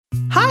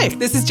Hi,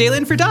 this is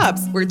Jalen for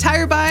Dobbs, where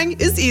tire buying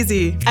is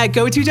easy. At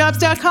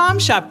GoToDobbs.com,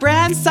 shop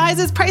brands,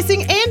 sizes,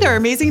 pricing, and our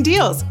amazing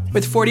deals.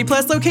 With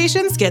 40-plus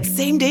locations, get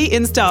same-day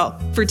install.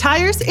 For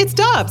tires, it's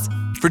Dobbs.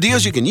 For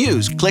deals you can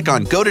use, click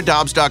on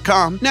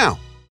GoToDobbs.com now.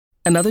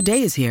 Another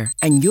day is here,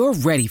 and you're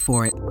ready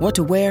for it. What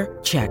to wear?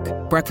 Check.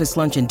 Breakfast,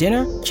 lunch, and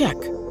dinner? Check.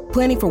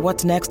 Planning for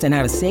what's next and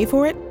how to save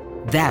for it?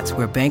 That's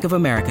where Bank of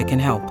America can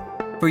help.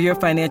 For your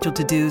financial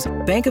to-dos,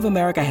 Bank of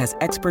America has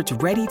experts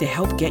ready to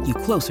help get you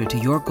closer to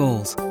your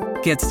goals.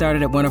 Get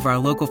started at one of our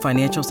local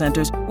financial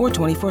centers or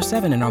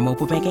 24/7 in our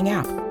mobile banking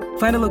app.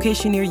 Find a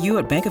location near you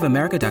at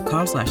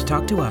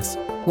bankofamerica.com/talktous.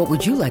 What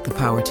would you like the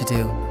power to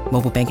do?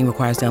 Mobile banking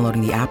requires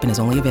downloading the app and is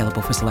only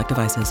available for select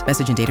devices.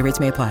 Message and data rates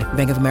may apply.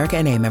 Bank of America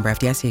N.A., member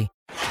FDIC.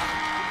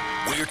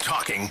 We're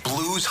talking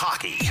Blues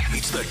hockey.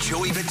 It's the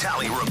Joey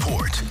Vitale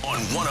Report on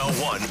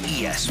 101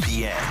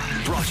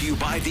 ESPN. Brought to you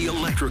by The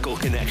Electrical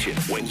Connection.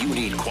 When you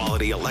need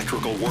quality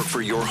electrical work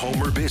for your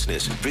home or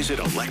business, visit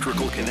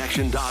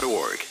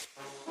electricalconnection.org.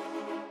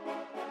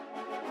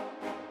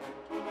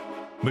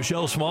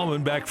 Michelle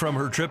Smallman back from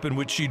her trip in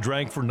which she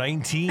drank for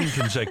 19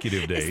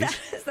 consecutive days.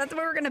 Is that the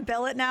way we're going to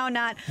bill it now?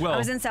 I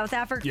was in South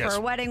Africa for a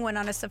wedding, went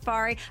on a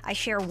safari. I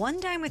share one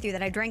time with you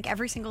that I drank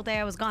every single day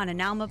I was gone, and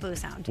now I'm a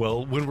booze hound.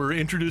 Well, when we're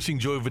introducing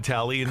Joey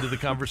Vitale into the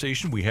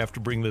conversation, we have to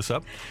bring this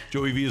up.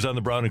 Joey V is on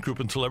the Brown and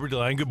Crouppen Celebrity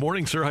Line. Good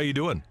morning, sir. How you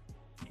doing?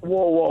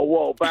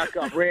 Whoa. Back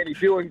up, Randy.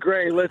 Doing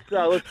great. Let's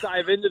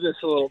dive into this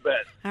a little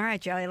bit. All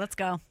right, Joey, let's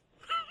go.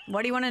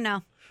 What do you want to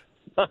know?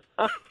 I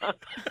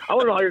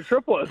want to know how your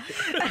trip was.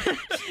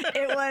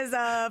 It was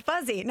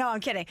fuzzy. No, I'm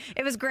kidding.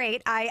 It was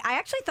great. I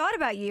actually thought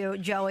about you,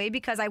 Joey,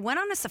 because I went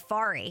on a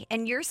safari,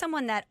 and you're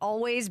someone that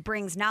always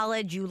brings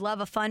knowledge. You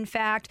love a fun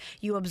fact.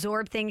 You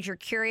absorb things. You're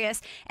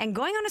curious. And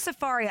going on a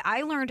safari,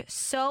 I learned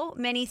so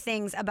many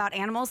things about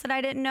animals that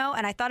I didn't know,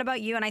 and I thought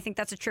about you, and I think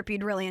that's a trip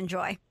you'd really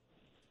enjoy.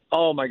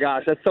 Oh, my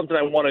gosh. That's something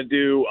I want to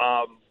do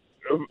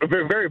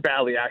very, very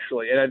badly,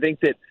 actually. And I think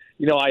that,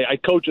 I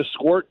coach a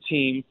squirt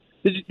team.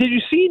 Did you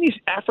see any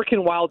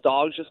African wild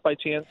dogs just by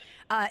chance?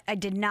 I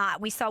did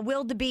not. We saw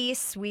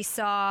wildebeests, we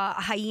saw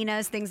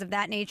hyenas, things of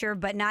that nature,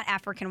 but not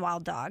African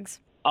wild dogs.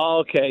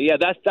 Okay, yeah,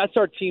 that's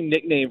our team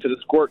nickname for the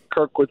Squirt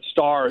Kirkwood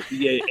Stars,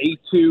 the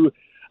A2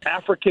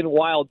 African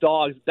wild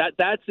dogs.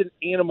 That's an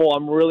animal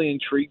I'm really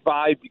intrigued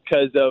by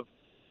because of,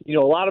 a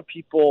lot of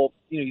people,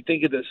 you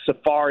think of the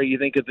safari, you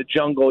think of the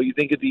jungle, you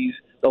think of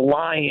the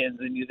lions,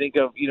 and you think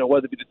of,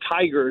 whether it be the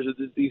tigers, or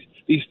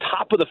these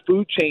top of the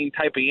food chain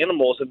type of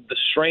animals, and the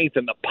strength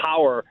and the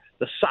power,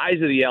 the size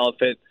of the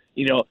elephant,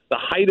 the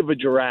height of a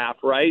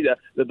giraffe, right?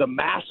 The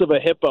mass of a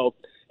hippo.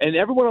 And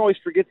everyone always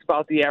forgets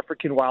about the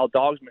African wild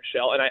dogs,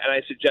 Michelle. And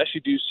I suggest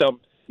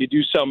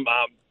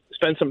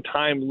spend some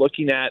time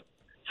looking at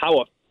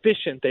how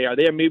efficient they are.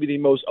 They are maybe the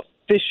most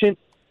efficient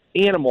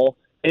animal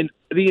in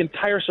the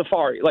entire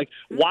safari.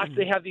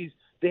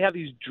 They have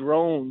these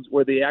drones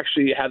where they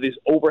actually have this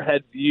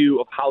overhead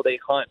view of how they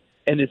hunt,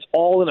 and it's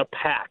all in a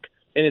pack,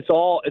 and it's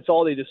all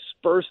they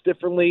disperse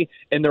differently,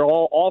 and they're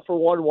all for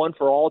one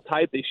for all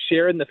type. They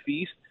share in the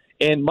feast,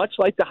 and much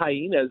like the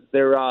hyenas,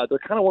 they're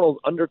kind of one of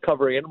those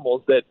undercover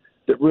animals that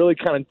really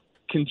kind of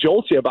can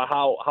jolt you about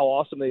how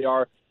awesome they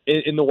are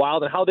in the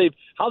wild and how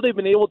they've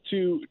been able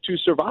to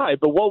survive.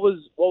 But what was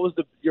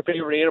your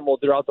favorite animal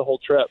throughout the whole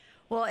trip?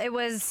 Well, it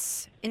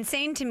was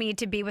insane to me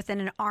to be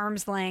within an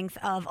arm's length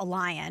of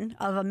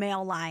a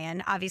male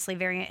lion, obviously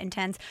very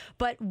intense.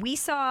 But we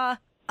saw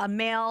a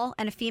male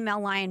and a female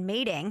lion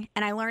mating,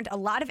 and I learned a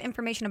lot of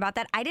information about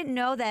that. I didn't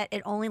know that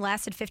it only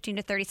lasted 15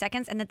 to 30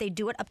 seconds and that they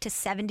do it up to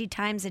 70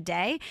 times a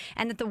day,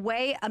 and that the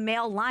way a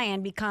male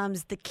lion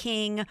becomes the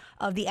king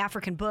of the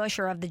African bush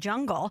or of the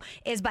jungle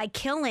is by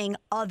killing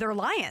other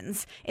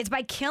lions. It's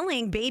by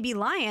killing baby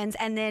lions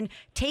and then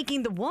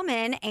taking the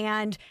woman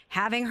and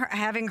having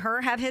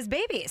her have his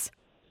babies.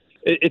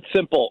 It's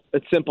simple.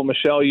 It's simple,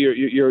 Michelle.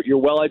 You're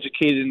well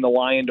educated in the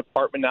lion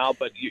department now,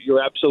 but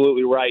you're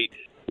absolutely right.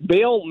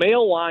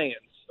 Male lions,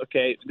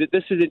 okay,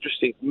 this is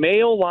interesting.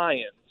 Male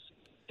lions,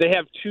 they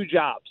have two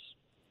jobs.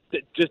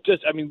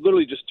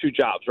 Literally just two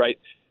jobs, right?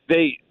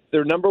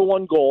 Their number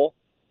one goal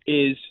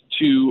is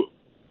to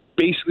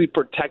basically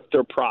protect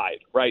their pride,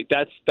 right?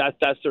 That's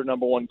their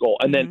number one goal.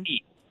 And then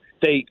eat.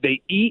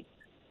 They eat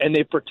and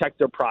they protect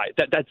their pride.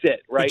 That's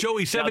it, right? But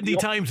Joey, 70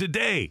 times a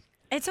day.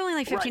 It's only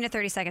like 15 to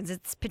 30 seconds.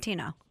 It's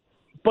patino.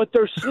 But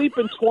they're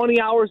sleeping 20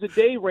 hours a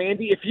day,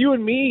 Randy. If you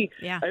and me,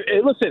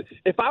 listen,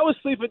 if I was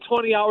sleeping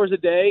 20 hours a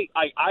day,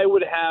 I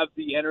would have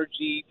the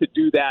energy to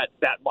do that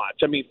much.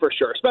 I mean, for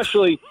sure,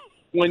 especially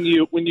when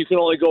you can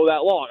only go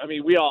that long. I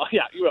mean, we all,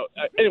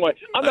 anyway,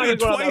 I'm not going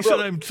to go twice that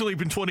I'm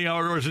sleeping 20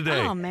 hours a day.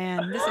 Oh,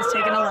 man, this is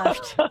taking a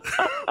left.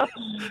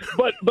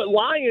 But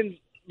lions,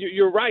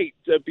 you're right,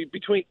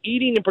 between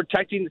eating and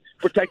protecting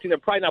the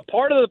pride. Now,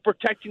 part of the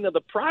protecting of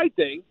the pride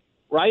thing,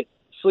 right,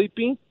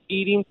 sleeping,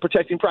 eating,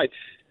 protecting pride.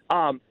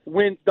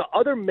 When the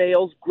other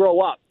males grow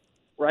up,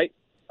 right,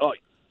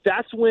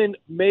 that's when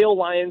male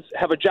lions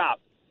have a job,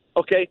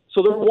 okay?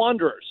 So they're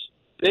wanderers.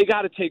 They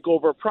got to take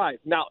over pride.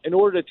 Now, in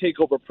order to take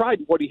over pride,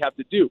 what do you have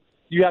to do?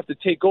 you have to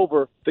take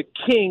over the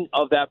king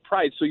of that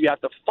pride. So you have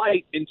to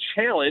fight and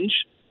challenge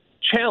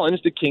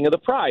the king of the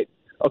pride.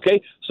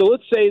 Okay, so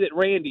let's say that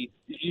Randy,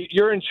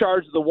 you're in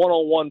charge of the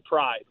one-on-one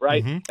pride,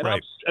 right? Mm-hmm,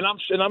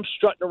 and I'm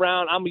strutting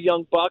around. I'm a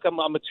young buck. I'm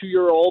a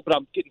 2-year-old, but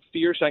I'm getting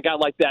fierce, and I got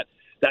like that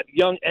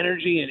young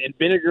energy and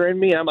vinegar in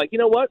me. And I'm like, you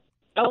know what?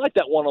 I like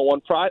that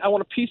one-on-one pride. I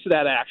want a piece of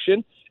that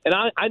action, and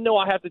I know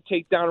I have to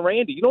take down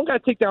Randy. You don't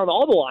got to take down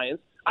all the lions.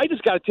 I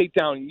just got to take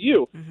down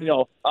you,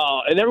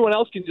 and everyone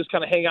else can just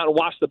kind of hang out and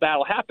watch the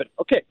battle happen.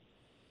 Okay,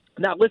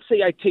 now let's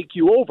say I take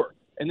you over,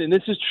 and then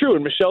this is true,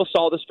 and Michelle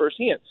saw this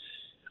firsthand.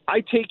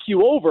 I take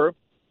you over,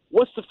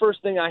 what's the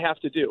first thing I have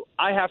to do?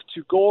 I have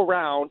to go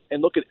around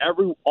and look at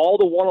all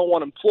the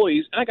one-on-one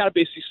employees, and I got to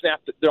basically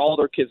snap all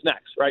their kids'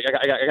 necks, right? I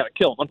got to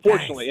kill them,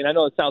 unfortunately, and I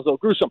know it sounds a little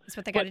gruesome. That's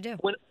what they got to do.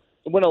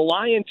 When a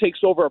lion takes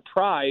over a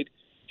pride,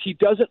 he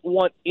doesn't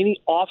want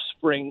any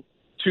offspring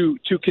to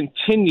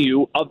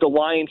continue of the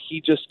lion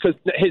because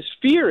his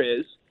fear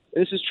is,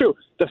 and this is true,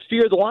 the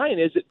fear of the lion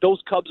is that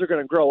those cubs are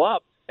going to grow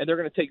up, and they're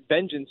going to take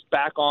vengeance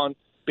back on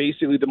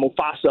basically the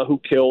Mufasa who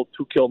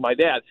killed my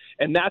dad.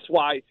 And that's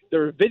why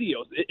there are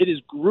videos. It is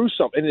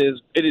gruesome and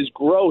it is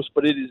gross,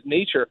 but it is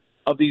nature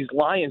of these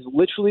lions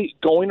literally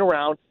going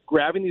around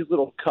grabbing these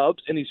little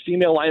cubs, and these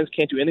female lions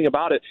can't do anything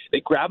about it. They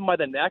grab them by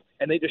the neck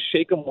and they just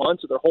shake them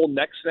once, so their whole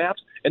neck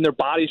snaps and their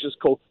bodies just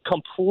go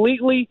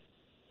completely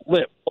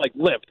limp.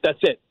 That's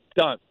it,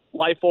 done,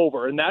 life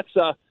over. And that's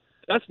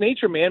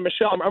nature, man.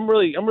 Michelle, I'm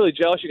really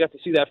jealous you got to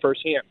see that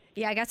firsthand.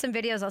 Yeah, I got some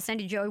videos I'll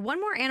send you, Joey.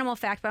 One more animal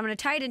fact, but I'm going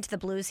to tie it into the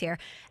Blues here.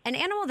 An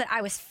animal that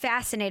I was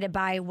fascinated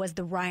by was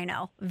the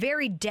rhino.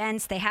 Very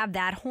dense. They have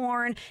that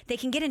horn. They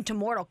can get into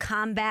Mortal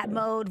Kombat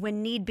mode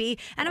when need be.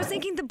 And I was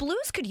thinking the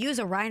Blues could use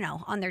a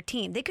rhino on their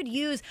team. They could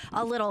use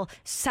a little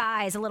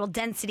size, a little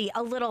density,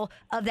 a little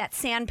of that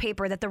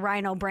sandpaper that the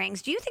rhino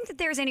brings. Do you think that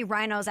there's any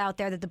rhinos out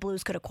there that the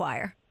Blues could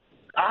acquire?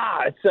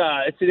 It's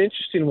an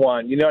interesting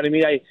one. You know what I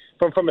mean?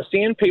 From a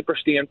sandpaper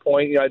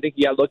standpoint, I think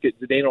you got to look at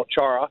Zdeno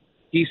Chara.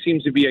 He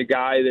seems to be a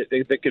guy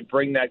that could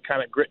bring that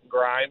kind of grit and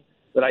grime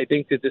that I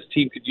think that this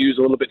team could use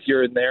a little bit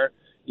here and there.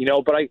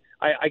 But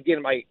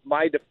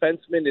my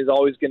defenseman is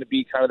always going to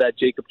be kind of that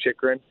Jacob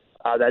Chychrun,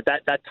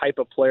 that type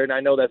of player. And I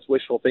know that's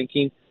wishful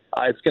thinking.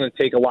 It's going to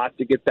take a lot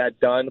to get that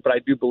done, but I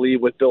do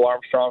believe with Bill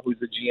Armstrong, who's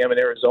the GM in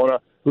Arizona,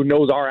 who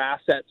knows our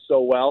assets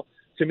so well.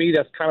 To me,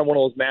 that's kind of one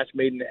of those match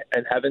made in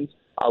heavens.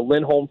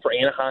 Lindholm for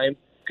Anaheim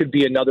could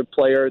be another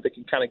player that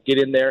can kind of get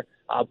in there.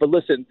 But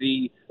listen,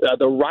 the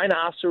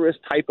rhinoceros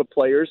type of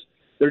players,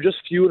 they're just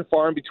few and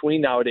far in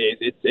between nowadays.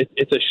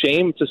 It's a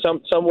shame to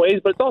some ways,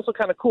 but it's also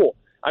kind of cool.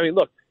 I mean,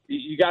 look,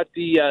 you got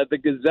the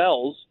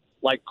gazelles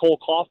like Cole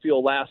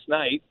Caulfield last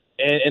night,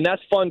 and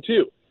that's fun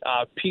too.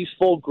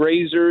 Peaceful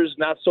grazers,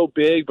 not so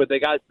big, but they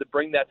got to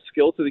bring that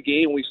skill to the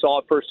game. We saw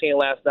it firsthand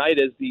last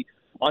night as the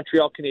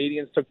Montreal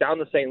Canadiens took down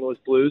the St. Louis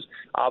Blues.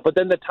 But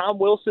then the Tom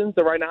Wilsons,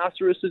 the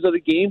rhinoceroses of the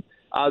game,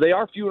 they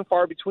are few and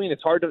far between.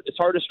 It's hard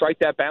to strike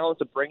that balance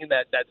of bringing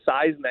that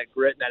size and that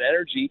grit and that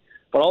energy,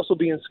 but also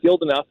being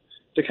skilled enough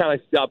to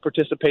kind of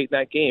participate in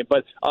that game.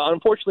 But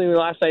unfortunately, in the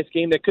last night's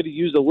game, they could have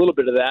used a little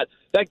bit of that.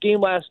 That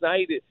game last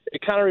night,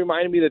 it kind of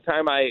reminded me of the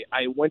time I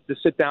went to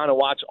sit down and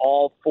watch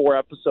all 4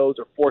 episodes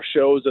or 4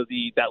 shows of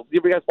you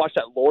ever guys watch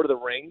that Lord of the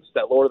Rings?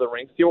 Do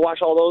you ever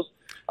watch all those?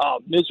 Oh,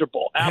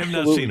 miserable. Absolutely. I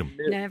have not seen them.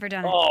 Never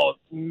done it. Oh,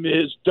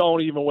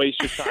 don't even waste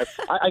your time.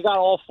 I got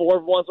all 4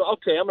 of them. So,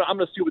 okay, I'm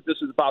gonna see what this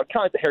is about.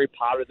 Kind of like the Harry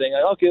Potter thing.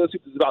 Okay, let's see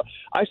what this is about.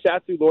 I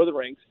sat through Lord of the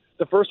Rings.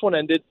 The first one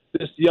ended.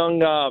 This young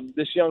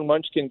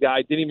Munchkin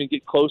guy didn't even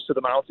get close to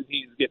the mountain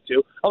he needs to get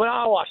to. I'm like,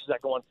 I'll watch the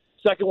second one.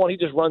 Second one, he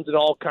just runs into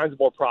all kinds of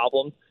more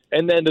problems.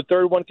 And then the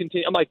third one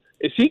continues. I'm like,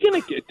 is he going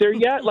to get there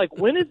yet? Like,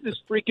 when is this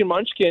freaking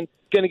Munchkin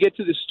going to get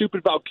to this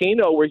stupid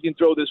volcano where he can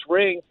throw this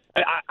ring?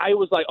 I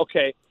was like,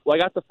 okay, well, I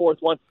got the 4th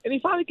one. And he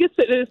finally gets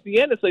it, and it's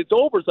the end. It's like, it's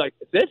over. It's like,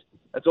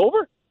 that's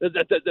over?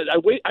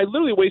 I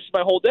literally wasted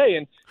my whole day.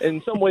 And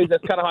in some ways,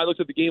 that's kind of how I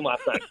looked at the game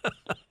last night.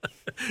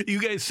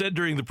 You guys said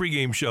during the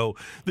pregame show,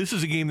 this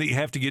is a game that you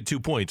have to get 2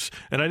 points.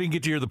 And I didn't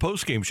get to hear the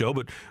postgame show,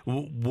 but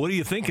what are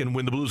you thinking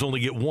when the Blues only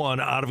get 1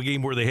 out of a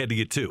game where they had to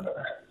get 2?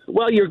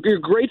 Well, you're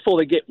grateful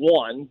to get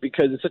 1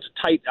 because it's such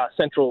a tight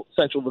central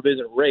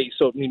division race.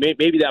 So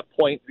maybe that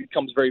point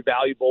becomes very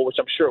valuable, which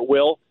I'm sure it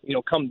will.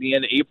 Come the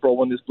end of April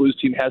when this Blues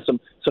team has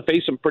to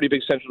face some pretty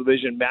big central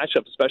division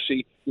matchups,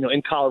 especially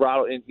in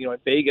Colorado and in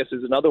Vegas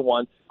is another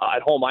one.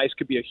 At home ice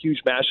could be a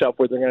huge matchup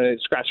where they're going to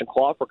scratch and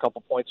claw for a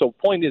couple points. So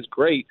point is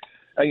great.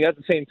 At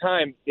the same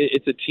time,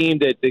 it's a team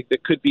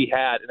that could be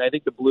had, and I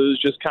think the Blues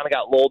just kind of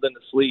got lulled into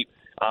sleep.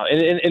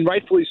 And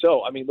rightfully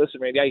so. I mean, listen,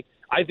 Randy,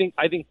 I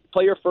think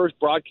player first,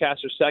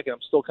 broadcaster second.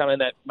 I'm still kind of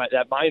in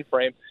that mind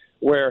frame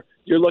where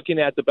you're looking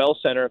at the Bell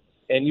Center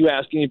and you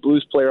ask any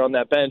Blues player on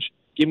that bench,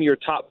 give me your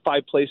top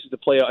 5 places to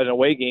play an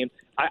away game,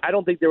 I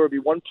don't think there would be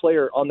one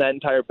player on that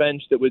entire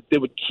bench that would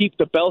keep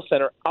the Bell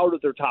Center out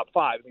of their top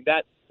 5. I mean,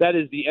 that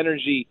is the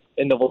energy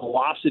and the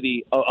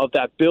velocity of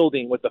that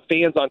building with the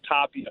fans on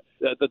top. You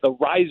know, the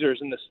risers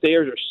and the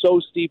stairs are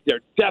so steep. They're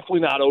definitely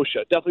not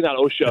OSHA. Definitely not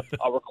OSHA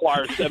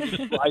requires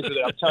 70 risers.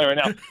 I'm telling you right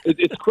now,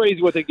 it's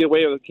crazy what they get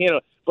away with in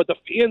Canada. But the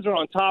fans are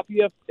on top of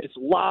you. It's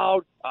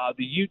loud.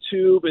 The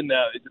YouTube and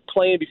the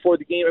playing before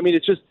the game. I mean,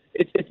 it's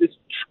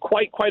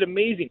quite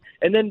amazing.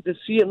 And then to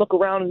see it, look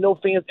around and no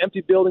fans,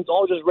 empty buildings,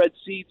 all just red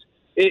seats.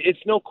 It's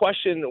no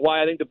question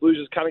why I think the Blues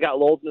just kind of got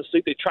lulled in the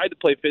sleep. They tried to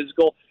play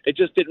physical. It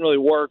just didn't really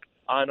work.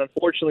 And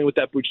unfortunately, with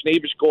that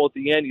Buchnevich goal at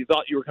the end, you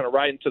thought you were going to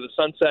ride into the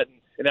sunset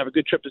and have a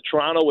good trip to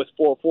Toronto with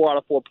 4 out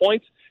of 4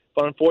 points.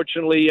 But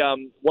unfortunately,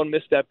 one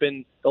misstep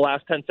in the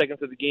last 10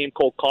 seconds of the game.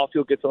 Cole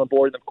Caulfield gets on the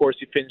board, and of course,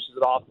 he finishes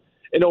it off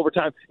in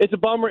overtime. It's a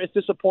bummer. It's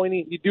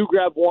disappointing. You do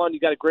grab one. You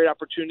got a great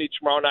opportunity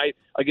tomorrow night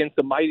against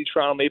the mighty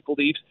Toronto Maple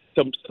Leafs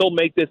to still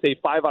make this a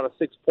 5 out of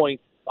 6 point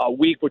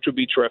week, which would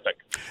be terrific.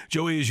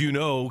 Joey, as you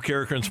know,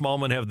 Carricker and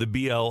Smallman have the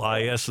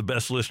BLIS, the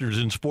best listeners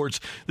in sports.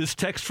 This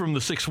text from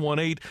the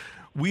 618,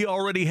 we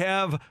already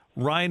have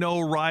Rhino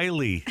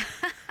Riley.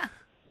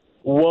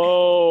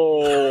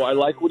 Whoa, I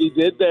like what he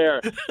did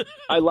there.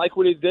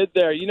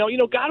 You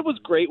know, God was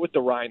great with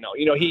the Rhino.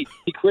 You know, he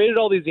created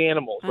all these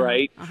animals,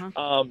 right?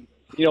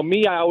 You know,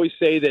 I always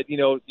say that, you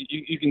know,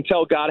 you can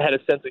tell God had a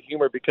sense of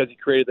humor because he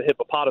created the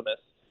hippopotamus,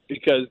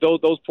 because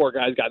those poor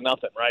guys got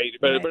nothing, right?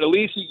 But at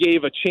least he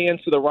gave a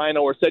chance to the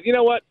Rhino or said, you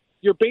know what,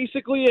 you're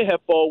basically a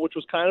hippo, which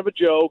was kind of a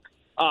joke,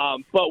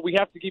 but we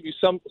have to give you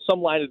some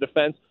line of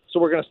defense, so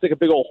we're going to stick a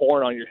big old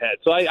horn on your head.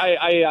 So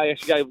I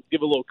actually got to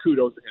give a little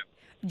kudos to him.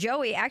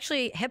 Joey,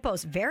 actually,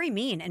 hippos, very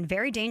mean and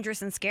very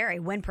dangerous and scary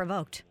when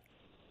provoked.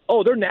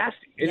 Oh, they're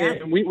nasty. Yeah.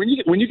 And when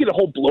you get a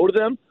whole blow to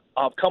them,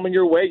 coming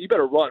your way, you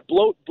better run.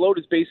 Bloat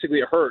is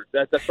basically a herd.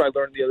 That's what I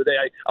learned the other day.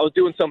 I was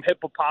doing some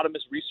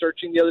hippopotamus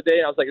researching the other day,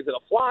 and I was like, is it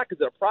a flock? Is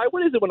it a pride?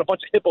 What is it when a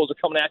bunch of hippos are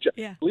coming at you?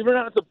 Yeah. Believe it or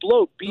not, it's a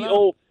bloat.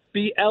 B-O-B-L-O-A-T,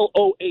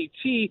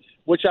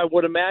 which I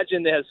would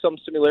imagine has some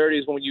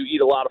similarities when you eat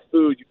a lot of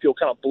food. You feel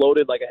kind of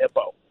bloated like a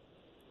hippo.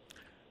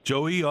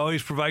 Joey, you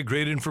always provide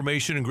great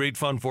information and great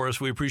fun for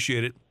us. We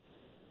appreciate it.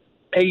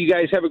 Hey, you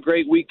guys have a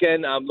great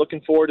weekend. I'm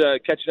looking forward to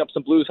catching up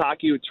some Blues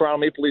hockey with Toronto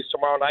Maple Leafs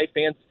tomorrow night.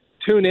 Fans,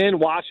 tune in,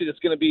 watch it. It's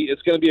going to be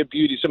a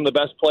beauty. Some of the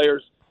best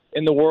players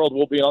in the world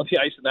will be on the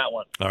ice in that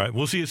one. All right,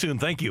 we'll see you soon.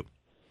 Thank you.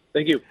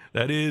 Thank you.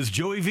 That is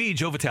Joey V.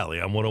 Joe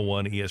Vitale on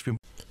 101 ESPN.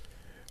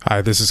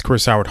 Hi, this is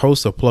Chris Howard,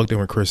 host of Plugged In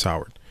with Chris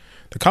Howard.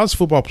 The College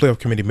Football Playoff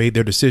Committee made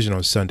their decision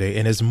on Sunday,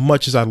 and as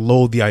much as I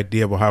loathe the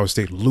idea of Ohio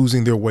State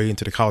losing their way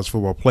into the College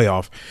Football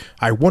Playoff,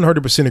 I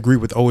 100% agree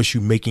with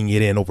OSU making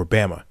it in over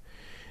Bama.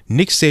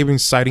 Nick Saban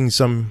citing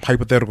some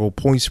hypothetical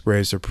point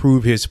spreads to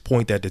prove his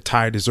point that the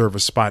Tide deserve a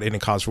spot in the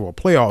College Football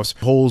Playoffs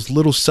holds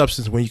little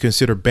substance when you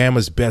consider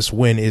Bama's best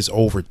win is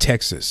over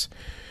Texas.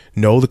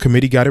 No, the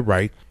committee got it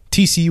right.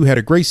 TCU had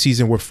a great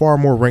season with far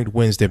more ranked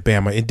wins than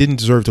Bama and didn't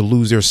deserve to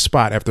lose their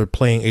spot after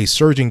playing a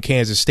surging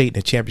Kansas State in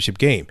the championship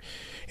game.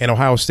 And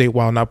Ohio State,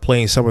 while not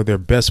playing some of their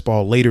best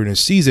ball later in the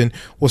season,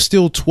 was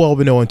still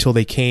 12-0 until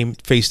they came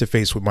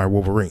face-to-face with my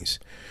Wolverines.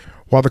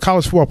 While the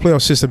college football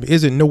playoff system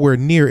isn't nowhere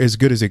near as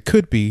good as it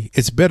could be,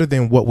 it's better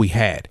than what we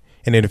had.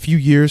 And in a few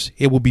years,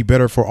 it will be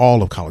better for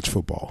all of college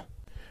football.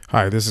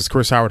 Hi, this is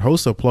Chris Howard,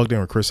 host of Plugged In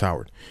with Chris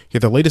Howard.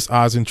 Get the latest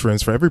odds and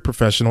trends for every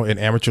professional and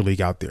amateur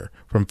league out there.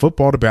 From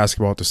football to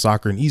basketball to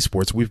soccer and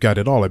esports, we've got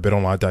it all at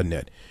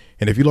BetOnline.net.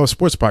 And if you love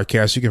sports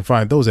podcasts, you can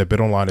find those at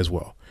BetOnline as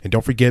well. And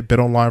don't forget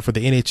BetOnline for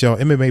the NHL,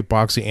 MMA,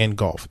 boxing, and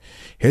golf.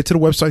 Head to the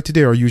website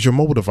today or use your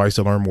mobile device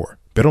to learn more.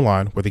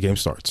 BetOnline, where the game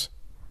starts.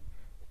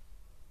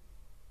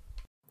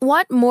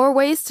 Want more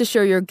ways to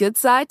show your good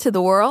side to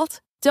the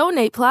world?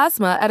 Donate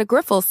plasma at a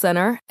Grifols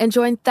Center and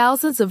join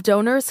thousands of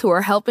donors who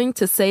are helping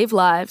to save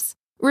lives.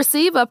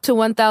 Receive up to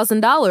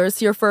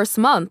 $1,000 your first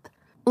month.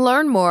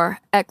 Learn more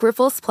at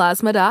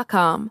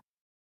GrifolsPlasma.com.